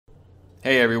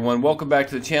Hey everyone, welcome back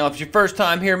to the channel. If it's your first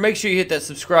time here, make sure you hit that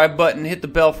subscribe button, hit the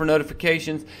bell for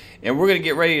notifications, and we're going to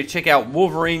get ready to check out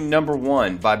Wolverine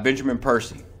 #1 by Benjamin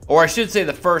Percy. Or I should say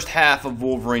the first half of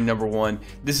Wolverine #1.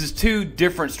 This is two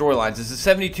different storylines. It's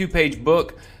a 72-page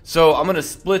book, so I'm going to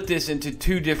split this into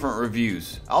two different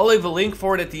reviews. I'll leave a link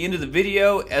for it at the end of the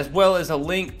video, as well as a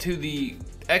link to the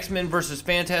Xmen vs.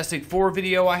 Fantastic Four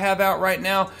video I have out right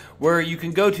now, where you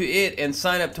can go to it and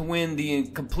sign up to win the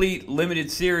complete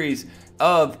limited series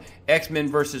of Xmen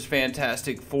vs.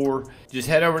 Fantastic Four. Just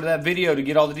head over to that video to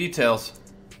get all the details.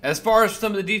 As far as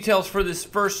some of the details for this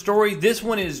first story, this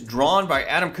one is drawn by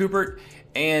Adam Kubert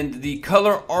and the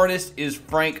color artist is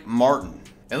Frank Martin.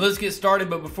 And let's get started,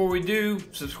 but before we do,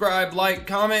 subscribe, like,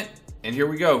 comment, and here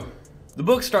we go. The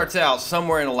book starts out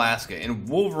somewhere in Alaska and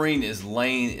Wolverine is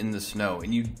laying in the snow,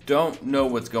 and you don't know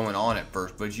what's going on at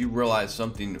first, but you realize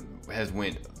something has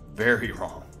went very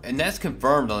wrong. And that's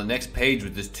confirmed on the next page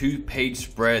with this 2-page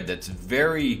spread that's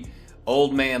very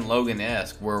Old Man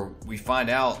Logan-esque, where we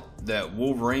find out that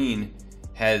Wolverine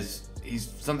he's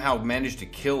somehow managed to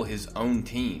kill his own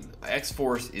team.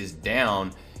 X-Force is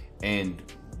down and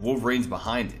Wolverine's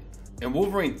behind it. And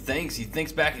Wolverine thinks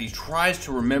back and he tries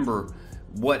to remember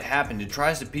what happened and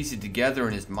tries to piece it together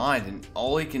in his mind, and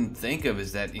all he can think of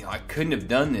is that, I couldn't have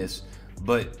done this,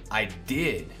 but I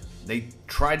did. They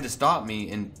tried to stop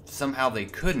me and somehow they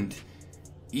couldn't,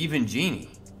 even Jeannie.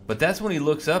 But that's when he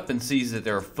looks up and sees that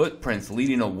there are footprints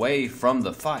leading away from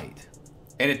the fight.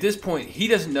 And at this point, he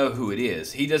doesn't know who it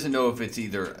is. He doesn't know if it's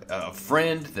either a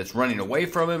friend that's running away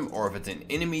from him or if it's an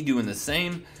enemy doing the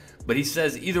same. But he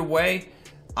says, either way,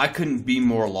 I couldn't be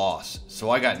more lost, so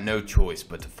I got no choice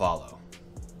but to follow.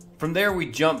 From there,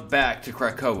 we jump back to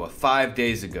Krakoa 5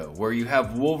 days ago, where you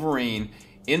have Wolverine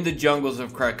in the jungles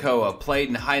of Krakoa,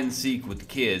 playing hide and seek with the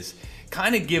kids,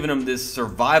 kind of giving them this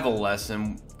survival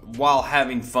lesson while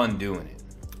having fun doing it.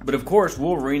 But of course,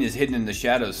 Wolverine is hidden in the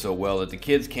shadows so well that the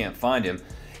kids can't find him,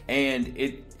 and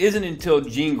it isn't until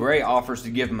Jean Grey offers to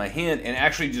give him a hint and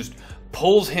actually just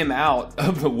pulls him out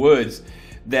of the woods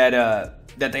that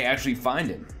they actually find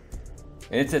him.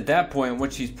 And it's at that point,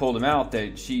 once she's pulled him out,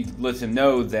 that she lets him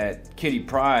know that Kitty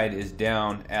Pryde is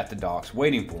down at the docks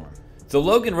waiting for him. So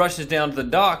Logan rushes down to the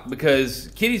dock because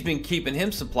Kitty's been keeping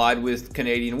him supplied with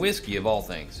Canadian whiskey, of all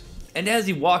things. And as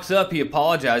he walks up, he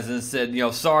apologizes and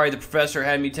said, sorry, the professor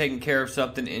had me taking care of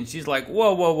something. And she's like,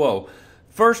 whoa, whoa, whoa.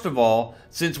 First of all,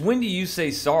 since when do you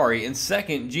say sorry? And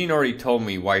second, Jean already told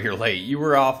me why you're late. You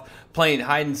were off playing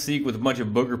hide and seek with a bunch of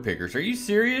booger pickers. Are you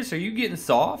serious? Are you getting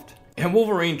soft? And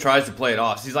Wolverine tries to play it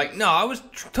off. She's like, no, I was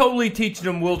totally teaching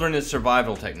them wilderness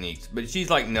survival techniques. But she's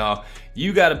like, no,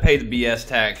 you got to pay the BS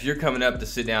tax. You're coming up to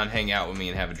sit down, hang out with me,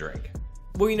 and have a drink.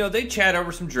 Well, they chat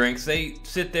over some drinks. They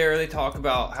sit there, they talk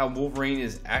about how Wolverine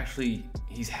is actually,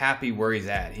 he's happy where he's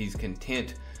at. He's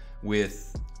content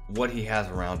with what he has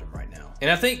around him right now.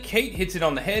 And I think Kate hits it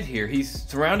on the head here. He's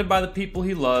surrounded by the people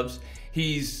he loves.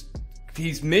 He's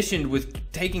missioned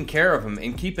with taking care of him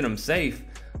and keeping him safe.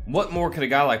 What more could a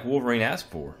guy like Wolverine ask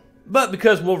for? But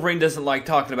because Wolverine doesn't like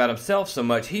talking about himself so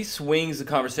much, he swings the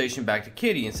conversation back to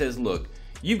Kitty and says, look,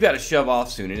 you've got to shove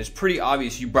off soon, and it's pretty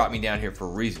obvious you brought me down here for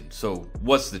a reason, so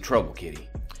what's the trouble, Kitty?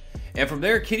 And from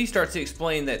there, Kitty starts to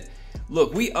explain that,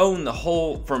 look, we own the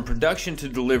whole, from production to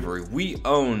delivery, we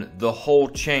own the whole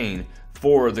chain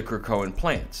for the Krakoan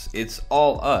plants. It's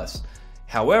all us.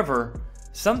 However,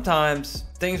 sometimes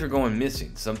things are going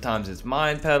missing. Sometimes it's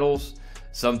mind petals,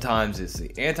 sometimes it's the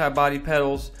antibody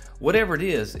petals, whatever it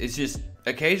is, it's just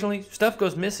occasionally stuff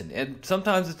goes missing. And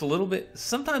sometimes it's a little bit,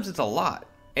 sometimes it's a lot.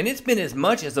 And it's been as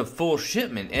much as a full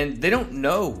shipment, and they don't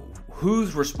know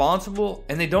who's responsible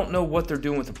and they don't know what they're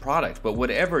doing with the product. But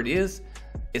whatever it is,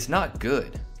 it's not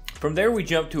good. From there, we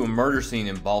jump to a murder scene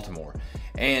in Baltimore.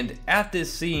 And at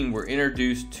this scene, we're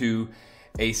introduced to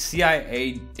a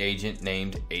CIA agent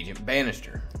named Agent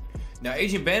Bannister. Now,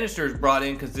 Agent Bannister is brought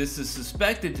in because this is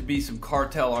suspected to be some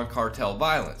cartel-on-cartel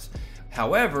violence.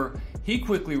 However, he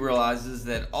quickly realizes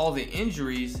that all the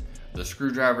injuries, the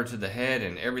screwdriver to the head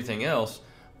and everything else,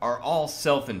 are all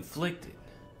self-inflicted.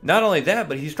 Not only that,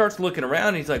 but he starts looking around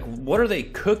and he's like, what are they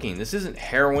cooking? This isn't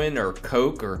heroin or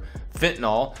coke or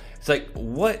fentanyl. It's like,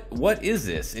 what is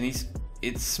this? And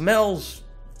it smells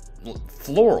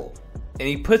floral. And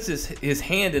he puts his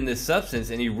hand in this substance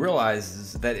and he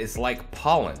realizes that it's like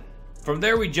pollen. From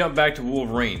there, we jump back to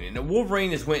Wolverine, and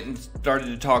Wolverine has went and started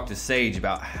to talk to Sage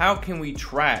about how can we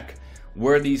track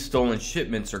where these stolen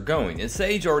shipments are going, and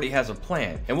Sage already has a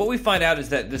plan. And what we find out is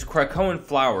that this Krakoan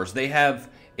flowers, they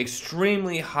have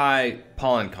extremely high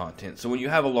pollen content, so when you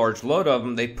have a large load of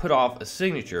them, they put off a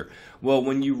signature. Well,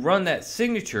 when you run that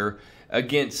signature,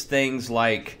 against things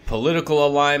like political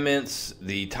alignments,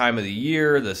 the time of the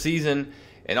year, the season,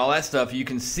 and all that stuff. You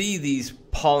can see these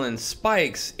pollen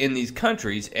spikes in these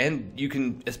countries, and you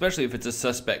can, especially if it's a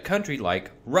suspect country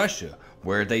like Russia,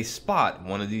 where they spot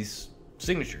one of these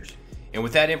signatures. And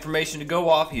with that information to go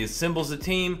off, he assembles the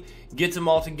team, gets them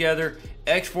all together.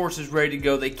 X-Force is ready to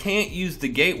go. They can't use the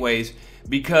gateways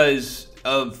because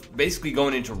of basically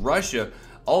going into Russia.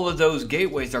 All of those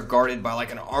gateways are guarded by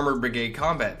like an armored brigade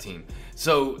combat team.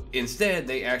 So instead,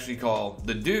 they actually call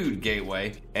the dude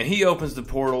gateway, and he opens the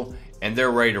portal, and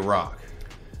they're ready to rock.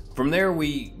 From there,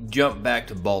 we jump back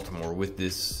to Baltimore with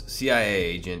this CIA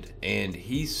agent, and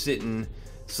he's sitting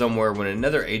somewhere when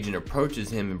another agent approaches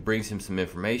him and brings him some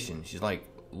information. She's like,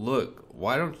 look,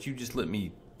 why don't you just let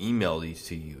me email these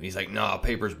to you? He's like, nah,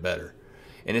 paper's better.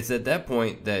 And it's at that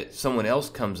point that someone else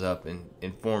comes up and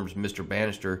informs Mr.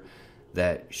 Bannister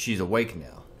that she's awake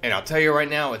now. And I'll tell you right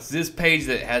now, it's this page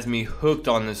that has me hooked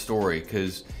on this story,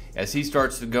 because as he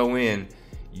starts to go in,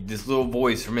 this little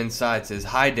voice from inside says,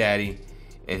 hi, Daddy,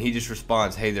 and he just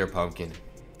responds, hey there, Pumpkin.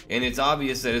 And it's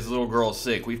obvious that his little girl's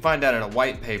sick. We find out in a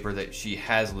white paper that she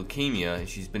has leukemia, and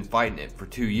she's been fighting it for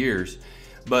 2 years.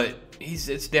 But he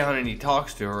sits down and he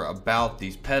talks to her about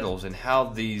these petals and how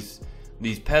these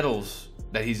petals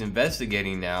that he's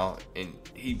investigating now, and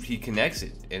he connects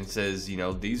it and says, you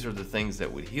know, these are the things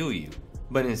that would heal you.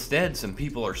 But instead, some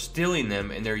people are stealing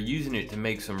them and they're using it to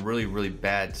make some really, really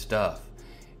bad stuff.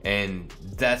 And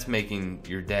that's making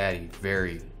your daddy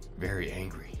very, very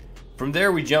angry. From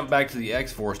there, we jump back to the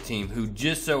X-Force team, who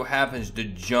just so happens to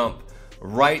jump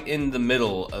right in the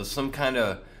middle of some kind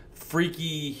of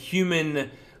freaky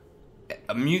human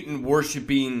mutant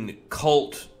worshipping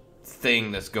cult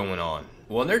thing that's going on.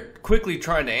 Well, they're quickly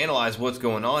trying to analyze what's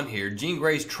going on here. Jean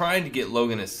Grey's trying to get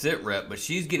Logan a sit rep, but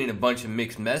she's getting a bunch of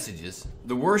mixed messages.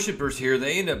 The worshippers here,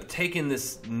 they end up taking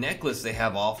this necklace they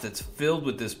have off that's filled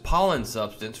with this pollen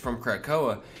substance from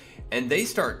Krakoa, and they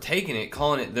start taking it,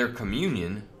 calling it their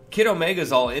communion. Kid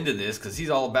Omega's all into this because he's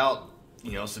all about,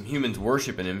 you know, some humans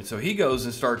worshiping him. So he goes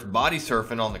and starts body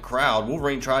surfing on the crowd.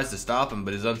 Wolverine tries to stop him,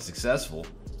 but is unsuccessful.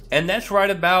 And that's right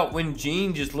about when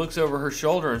Jean just looks over her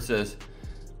shoulder and says,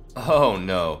 oh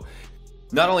no.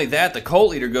 Not only that, the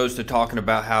cult leader goes to talking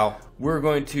about how we're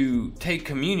going to take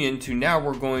communion to now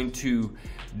we're going to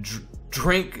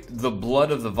drink the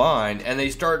blood of the vine. And they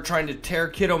start trying to tear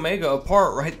Kid Omega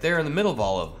apart right there in the middle of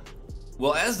all of them.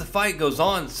 Well, as the fight goes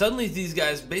on, suddenly these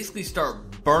guys basically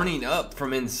start burning up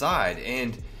from inside.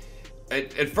 And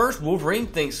at first, Wolverine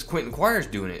thinks Quentin Quire's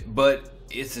doing it, but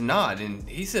it's not. And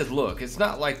he says, look, it's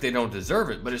not like they don't deserve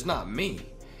it, but it's not me.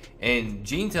 And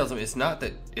Jean tells him it's not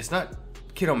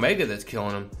Kid Omega that's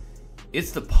killing him, it's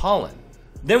the pollen.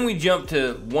 Then we jump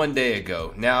to 1 day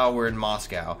ago. Now we're in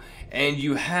Moscow, and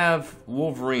you have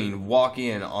Wolverine walk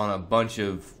in on a bunch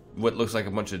of what looks like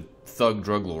a bunch of thug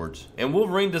drug lords. And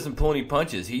Wolverine doesn't pull any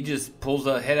punches. He just pulls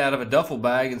a head out of a duffel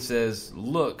bag and says,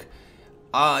 look,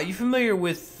 you familiar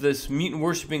with this mutant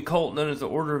worshipping cult known as the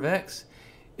Order of X?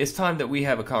 It's time that we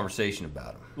have a conversation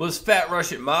about him. Well, this fat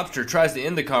Russian mobster tries to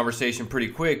end the conversation pretty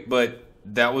quick, but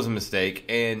that was a mistake,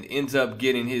 and ends up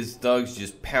getting his thugs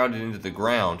just pounded into the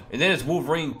ground. And then as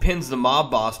Wolverine pins the mob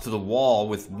boss to the wall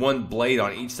with one blade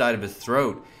on each side of his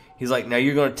throat, he's like, now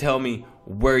you're going to tell me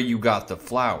where you got the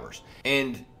flowers.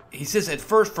 And he says at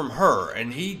first from her,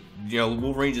 and he, you know,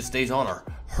 Wolverine just stays on her.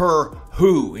 Her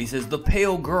who? He says the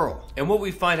pale girl. And what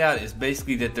we find out is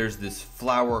basically that there's this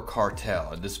flower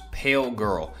cartel, this pale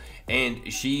girl,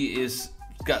 and she is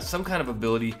got some kind of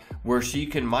ability where she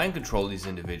can mind control these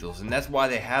individuals, and that's why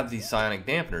they have these psionic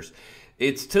dampeners.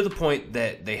 It's to the point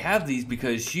that they have these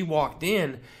because she walked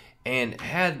in and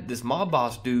had this mob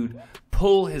boss dude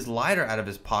pull his lighter out of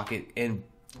his pocket and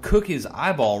cook his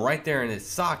eyeball right there in his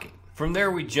socket. From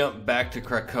there, we jump back to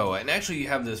Krakoa, and actually you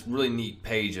have this really neat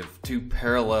page of two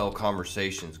parallel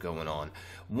conversations going on.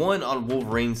 One on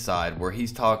Wolverine's side, where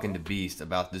he's talking to Beast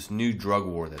about this new drug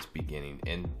war that's beginning,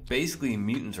 and basically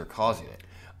mutants are causing it.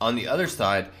 On the other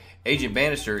side, Agent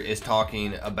Bannister is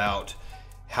talking about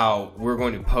how we're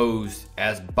going to pose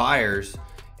as buyers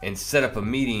and set up a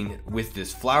meeting with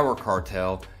this flower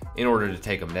cartel in order to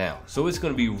take them down. So it's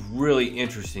going to be really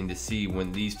interesting to see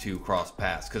when these two cross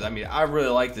paths. Because, I mean, I really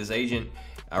like this agent.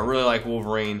 I really like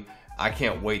Wolverine. I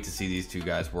can't wait to see these two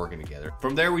guys working together.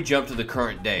 From there, we jump to the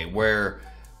current day where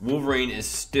Wolverine is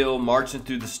still marching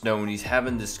through the snow, and he's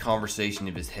having this conversation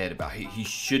in his head about he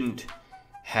shouldn't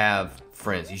have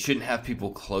friends. He shouldn't have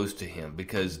people close to him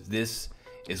because this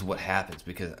is what happens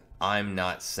because I'm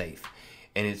not safe.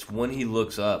 And it's when he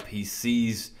looks up, he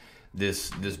sees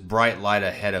this bright light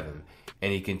ahead of him,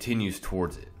 and he continues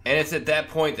towards it. And it's at that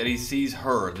point that he sees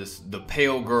her, the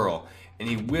pale girl, and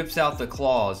he whips out the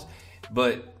claws,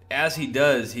 but as he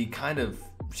does, she kind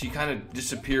of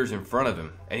disappears in front of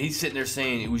him, and he's sitting there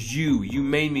saying, "It was you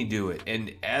made me do it."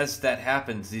 And as that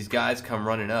happens, these guys come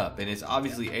running up, and it's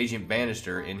obviously Agent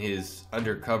Bannister in his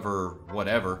undercover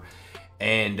whatever,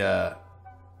 and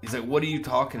he's like, "What are you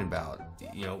talking about?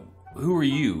 You know, who are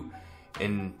you?"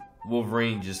 And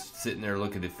Wolverine, just sitting there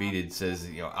looking defeated, says,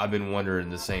 "You know, I've been wondering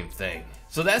the same thing."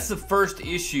 So that's the first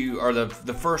issue, or the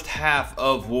first half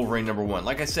of Wolverine #1.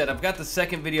 Like I said, I've got the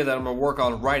second video that I'm going to work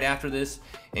on right after this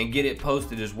and get it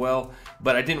posted as well,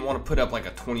 but I didn't want to put up like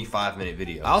a 25-minute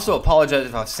video. I also apologize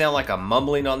if I sound like I'm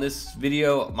mumbling on this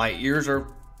video. My ears are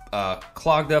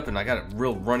clogged up, and I got a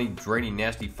real runny, drainy,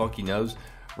 nasty, funky nose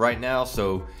right now,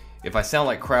 so if I sound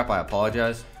like crap, I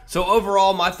apologize. So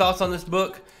overall, my thoughts on this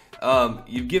book: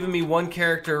 you've given me one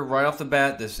character right off the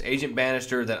bat, this Agent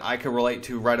Bannister, that I could relate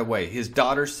to right away. His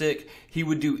daughter's sick. He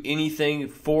would do anything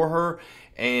for her.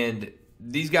 And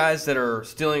these guys that are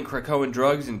stealing Krakoan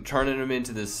drugs and turning them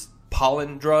into this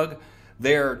pollen drug,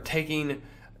 they're taking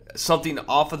something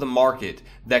off of the market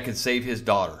that could save his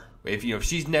daughter. If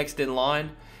she's next in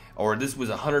line, or this was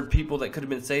 100 people that could have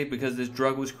been saved because this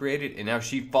drug was created, and now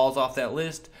she falls off that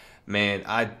list, man,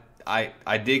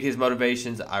 I dig his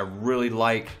motivations. I really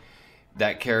like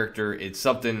that character. It's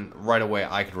something right away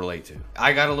I could relate to.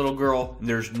 I got a little girl, and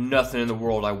there's nothing in the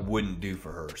world I wouldn't do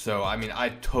for her. So I mean, I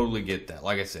totally get that.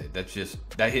 Like I said,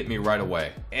 that hit me right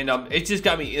away, and it just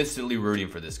got me instantly rooting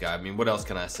for this guy. I mean, what else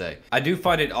can I say? I do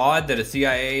find it odd that a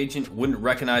CIA agent wouldn't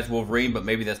recognize Wolverine, but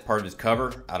maybe that's part of his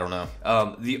cover. I don't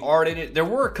know. The art in it, there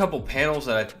were a couple panels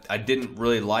that I didn't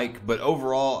really like, but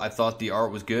overall I thought the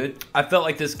art was good. I felt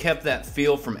like this kept that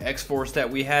feel from X-Force that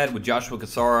we had with Joshua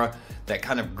Cassara, that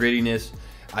kind of grittiness.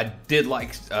 I did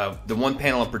like the one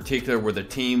panel in particular where the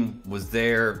team was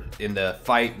there in the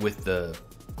fight with the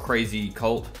crazy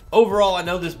cult. Overall, I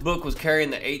know this book was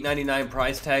carrying the $8.99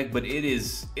 price tag, but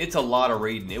it's a lot of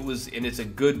reading. And it's a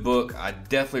good book. I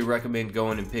definitely recommend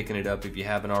going and picking it up if you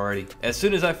haven't already. As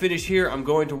soon as I finish here, I'm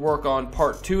going to work on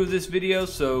part 2 of this video,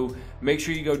 so make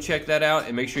sure you go check that out,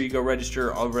 and make sure you go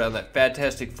register over on that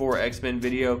Fantastic Four X-Men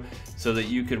video so that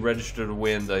you can register to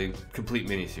win the complete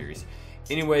miniseries.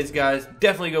 Anyways, guys,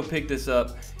 definitely go pick this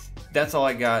up. That's all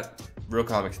I got. Real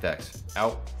Comic Stacks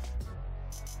out.